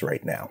offers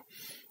right now.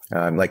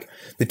 Like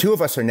the two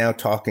of us are now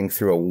talking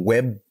through a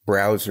web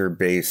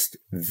browser-based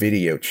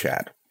video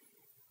chat,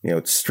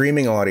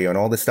 streaming audio and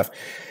all this stuff.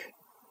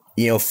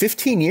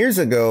 15 years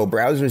ago,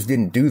 browsers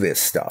didn't do this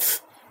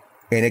stuff.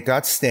 And it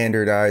got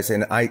standardized,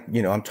 and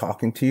I'm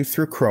talking to you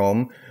through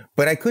Chrome,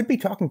 but I could be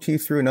talking to you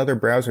through another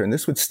browser, and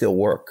this would still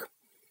work.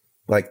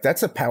 Like,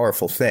 that's a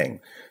powerful thing.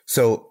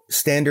 So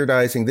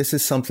standardizing, this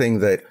is something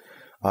that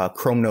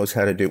Chrome knows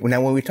how to do.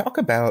 Now, when we talk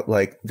about,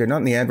 like, they're not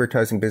in the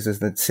advertising business,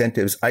 the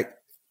incentives,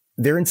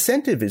 their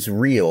incentive is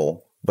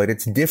real, but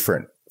it's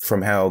different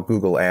from how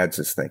Google Ads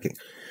is thinking.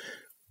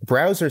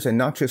 Browsers, and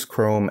not just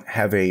Chrome,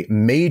 have a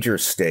major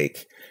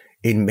stake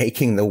in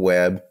making the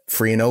web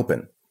free and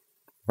open.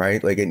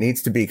 Right? Like, it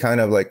needs to be kind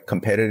of like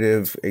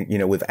competitive,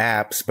 with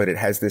apps, but it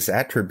has this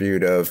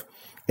attribute of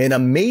an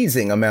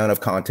amazing amount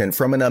of content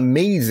from an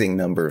amazing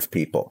number of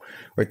people,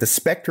 right? The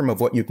spectrum of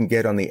what you can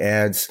get on the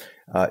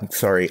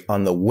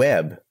on the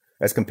web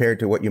as compared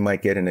to what you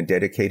might get in a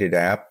dedicated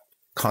app,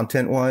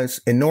 content-wise,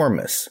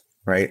 enormous,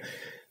 right?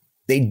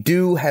 They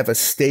do have a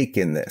stake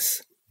in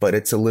this, but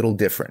it's a little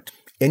different.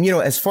 And,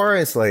 as far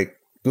as like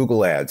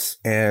Google Ads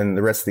and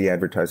the rest of the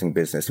advertising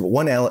business,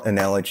 one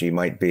analogy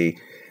might be,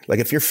 like,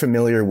 if you're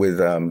familiar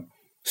with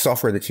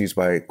software that's used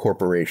by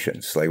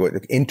corporations, like what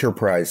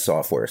enterprise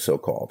software,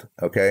 so-called,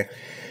 okay?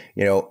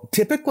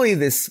 Typically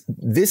this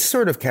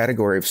sort of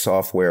category of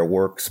software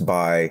works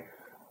by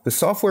the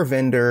software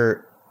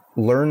vendor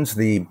learns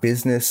the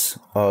business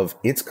of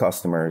its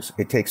customers.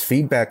 It takes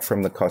feedback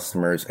from the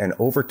customers, and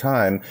over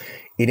time,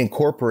 it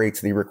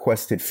incorporates the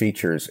requested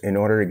features in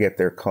order to get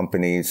their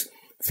companies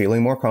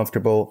feeling more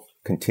comfortable,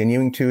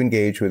 continuing to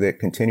engage with it,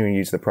 continuing to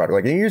use the product.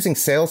 Like, you're using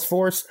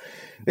Salesforce,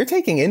 they're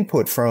taking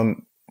input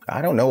from,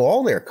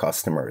 all their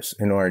customers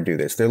in order to do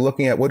this. They're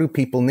looking at, what do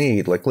people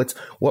need? Like,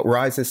 what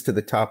rises to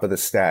the top of the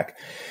stack?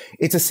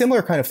 It's a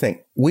similar kind of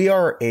thing. We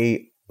are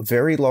a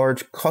very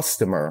large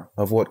customer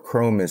of what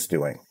Chrome is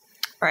doing.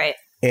 Right.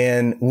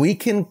 And we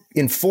can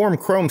inform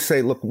Chrome,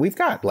 say, look, we've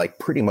got like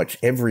pretty much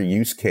every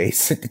use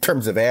case in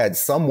terms of ads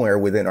somewhere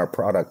within our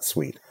product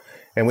suite.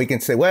 And we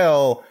can say,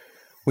 well,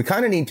 we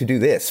kind of need to do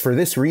this for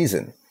this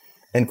reason.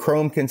 And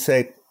Chrome can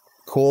say,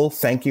 cool,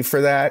 thank you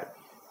for that.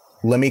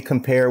 Let me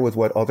compare with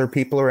what other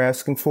people are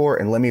asking for,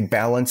 and let me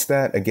balance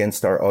that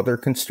against our other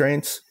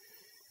constraints.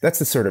 That's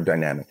the sort of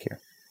dynamic here.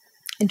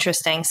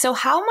 Interesting. So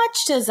how much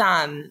does,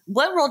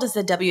 what role does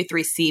the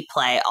W3C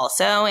play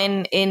also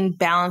in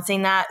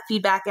balancing that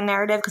feedback and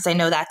narrative? Because I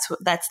know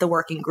that's the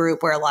working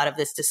group where a lot of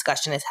this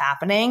discussion is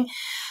happening.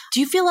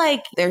 Do you feel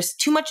like there's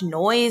too much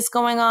noise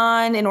going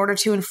on in order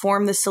to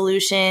inform the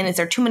solution? Is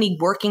there too many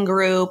working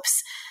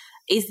groups?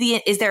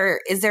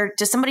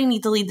 Does somebody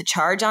need to lead the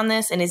charge on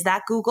this? And is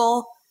that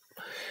Google?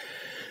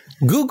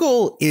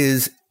 Google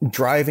is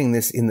driving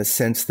this in the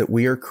sense that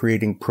we are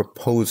creating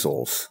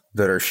proposals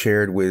that are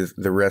shared with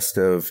the rest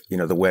of,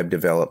 the web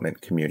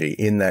development community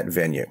in that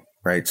venue,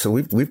 right? So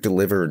we've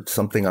delivered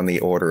something on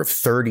the order of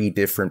 30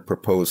 different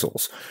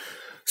proposals,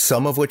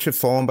 some of which have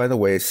fallen by the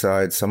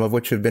wayside, some of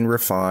which have been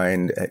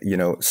refined,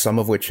 some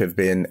of which have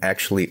been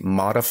actually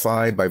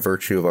modified by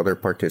virtue of other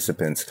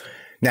participants.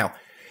 Now,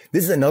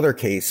 this is another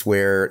case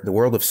where the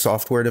world of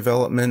software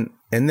development,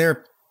 and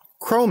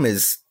Chrome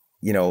is,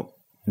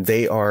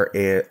 they are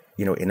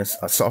in a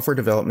software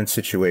development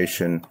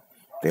situation.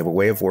 They have a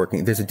way of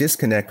working. There's a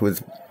disconnect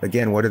with,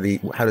 again,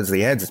 how does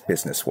the ads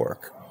business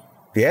work?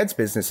 The ads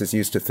business is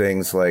used to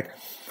things like,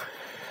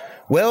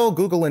 well,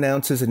 Google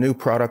announces a new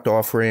product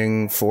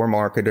offering for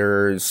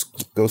marketers.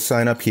 Go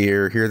sign up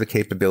here. Here are the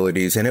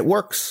capabilities, and it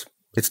works.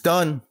 It's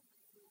done.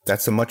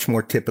 That's a much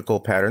more typical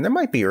pattern. There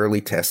might be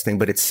early testing,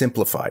 but it's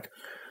simplified.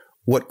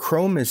 What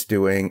Chrome is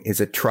doing is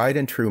a tried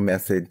and true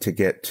method to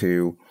get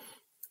to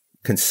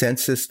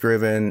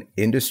consensus-driven,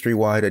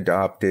 industry-wide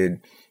adopted,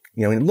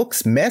 it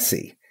looks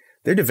messy.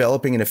 They're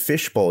developing in a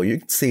fishbowl. You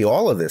can see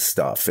all of this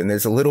stuff. And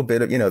there's a little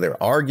bit of,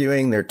 they're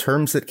arguing, there are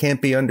terms that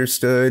can't be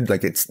understood.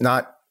 Like, it's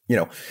not,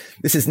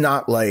 this is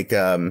not like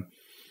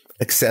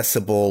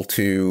accessible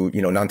to,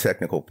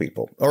 non-technical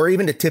people, or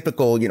even to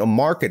typical,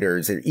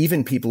 marketers, or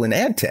even people in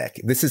ad tech.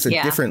 This is a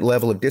different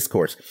level of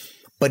discourse.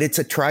 But it's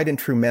a tried and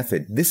true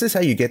method. This is how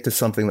you get to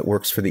something that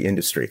works for the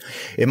industry.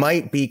 It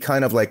might be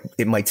kind of like,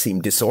 it might seem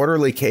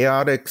disorderly,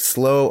 chaotic,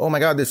 slow. Oh my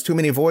God, there's too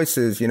many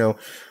voices.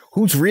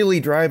 Who's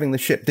really driving the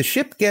ship? The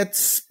ship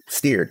gets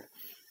steered.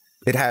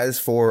 It has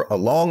for a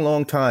long,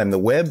 long time. The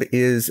web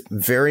is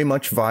very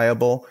much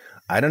viable.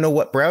 I don't know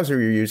what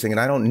browser you're using, and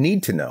I don't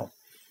need to know.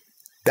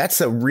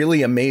 That's a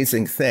really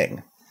amazing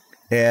thing.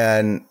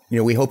 And,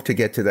 we hope to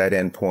get to that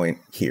endpoint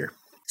here.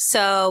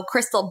 So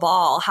crystal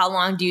ball, how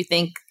long do you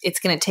think it's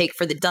going to take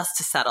for the dust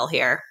to settle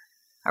here?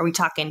 Are we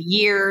talking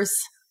years?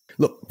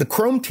 Look, the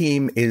Chrome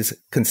team is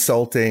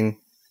consulting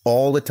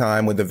all the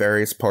time with the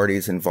various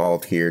parties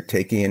involved here,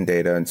 taking in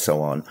data and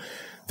so on.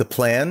 The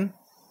plan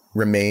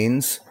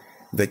remains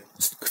that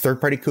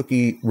third-party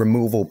cookie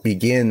removal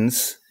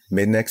begins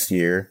mid-next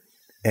year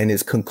and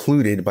is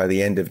concluded by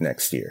the end of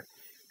next year,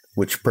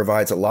 which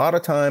provides a lot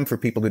of time for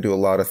people to do a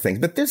lot of things.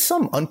 But there's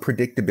some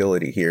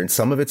unpredictability here, and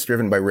some of it's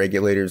driven by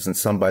regulators and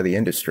some by the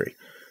industry,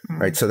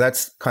 right? So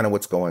that's kind of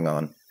what's going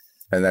on.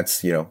 And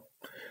that's,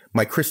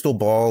 my crystal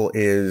ball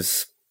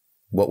is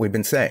what we've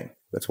been saying.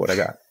 That's what I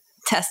got.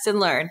 Test and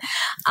learn.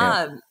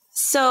 Yeah.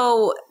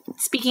 So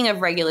speaking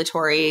of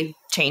regulatory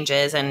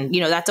changes, and,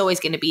 that's always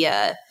going to be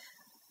a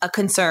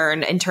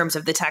concern in terms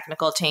of the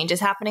technical changes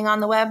happening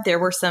on the web. There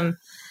were some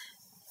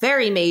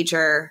very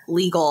major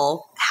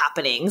legal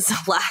happenings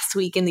last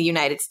week in the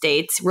United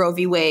States. Roe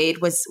v. Wade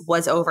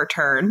was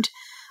overturned.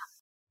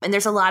 And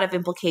there's a lot of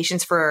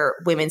implications for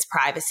women's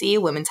privacy,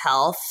 women's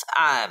health.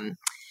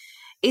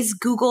 Is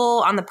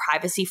Google on the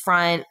privacy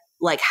front,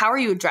 how are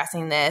you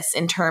addressing this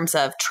in terms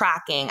of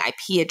tracking,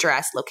 IP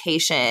address,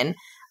 location,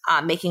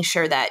 making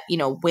sure that,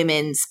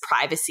 women's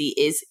privacy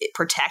is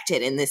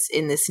protected in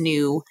this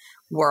new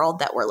world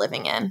that we're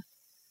living in?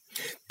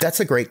 That's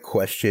a great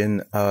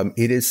question.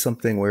 It is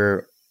something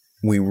where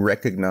we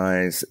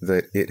recognize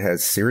that it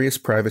has serious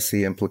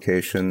privacy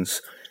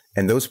implications,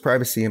 and those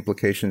privacy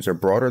implications are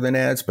broader than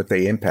ads, but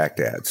they impact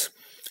ads.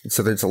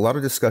 So there's a lot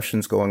of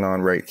discussions going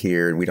on right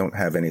here, and we don't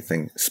have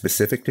anything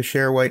specific to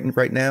share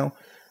right now,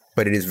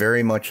 but it is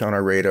very much on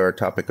our radar,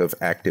 topic of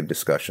active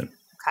discussion.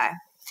 Okay.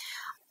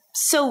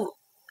 So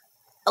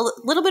a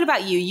little bit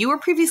about you. You were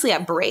previously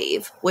at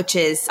Brave, which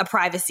is a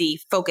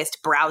privacy-focused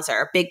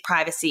browser, big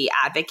privacy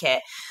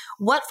advocate.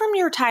 What from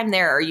your time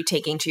there are you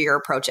taking to your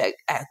approach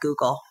at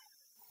Google?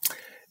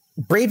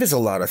 Brave is a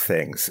lot of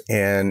things,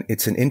 and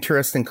it's an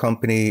interesting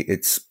company.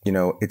 It's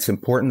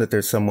important that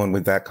there's someone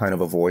with that kind of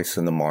a voice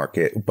in the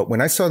market. But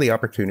when I saw the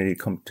opportunity to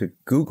come to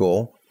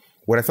Google,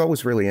 what I thought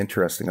was really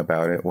interesting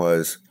about it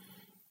was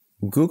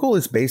Google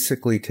is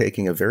basically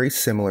taking a very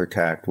similar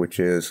tact, which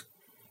is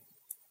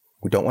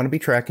we don't want to be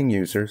tracking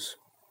users,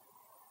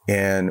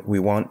 and we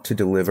want to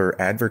deliver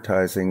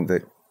advertising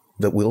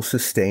that will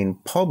sustain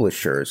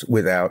publishers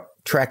without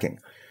tracking.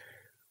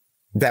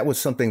 That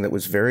was something that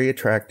was very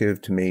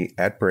attractive to me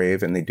at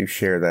Brave, and they do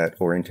share that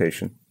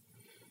orientation.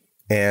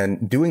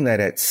 And doing that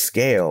at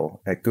scale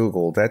at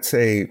Google, that's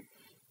a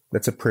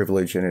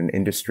privilege and an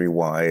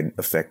industry-wide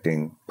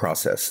affecting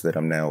process that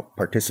I'm now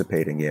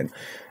participating in.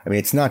 I mean,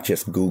 it's not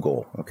just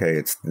Google, okay?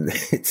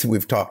 It's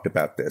we've talked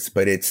about this,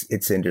 but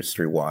it's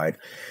industry-wide.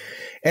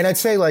 And I'd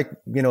say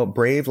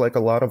Brave, like a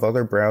lot of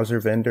other browser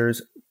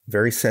vendors,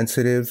 very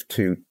sensitive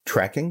to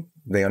tracking.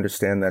 They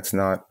understand that's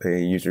not a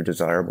user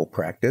desirable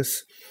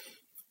practice.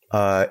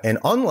 And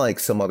unlike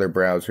some other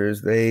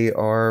browsers, they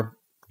are,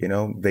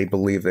 they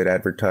believe that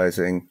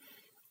advertising,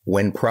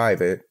 when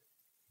private,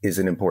 is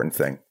an important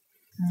thing.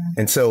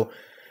 And so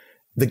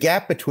the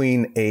gap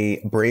between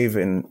a Brave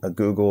and a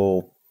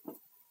Google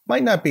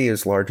might not be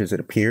as large as it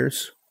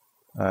appears.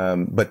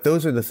 But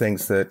those are the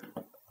things that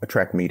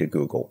attract me to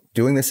Google.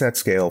 Doing this at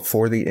scale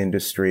for the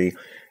industry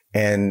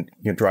and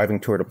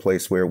driving toward a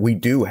place where we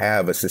do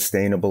have a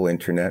sustainable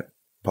internet,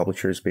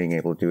 publishers being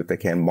able to do what they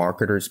can,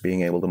 marketers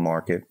being able to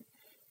market,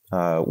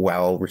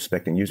 while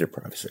respecting user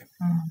privacy.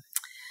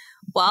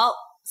 Well,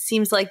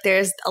 seems like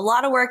there's a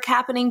lot of work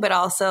happening, but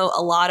also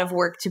a lot of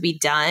work to be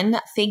done.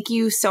 Thank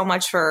you so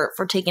much for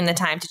taking the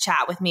time to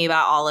chat with me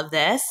about all of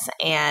this,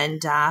 and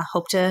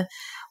hope to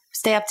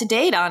stay up to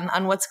date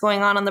on what's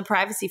going on the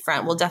privacy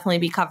front. We'll definitely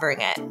be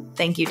covering it.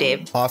 Thank you,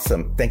 Dave.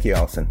 Awesome. Thank you,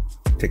 Allison.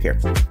 Take care.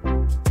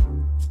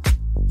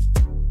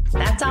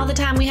 That's all the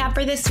time we have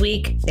for this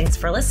week. Thanks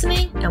for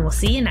listening, and we'll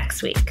see you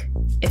next week.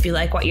 If you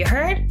like what you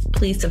heard,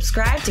 please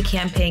subscribe to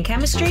Campaign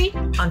Chemistry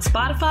on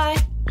Spotify,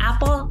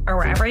 Apple, or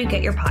wherever you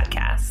get your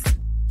podcasts.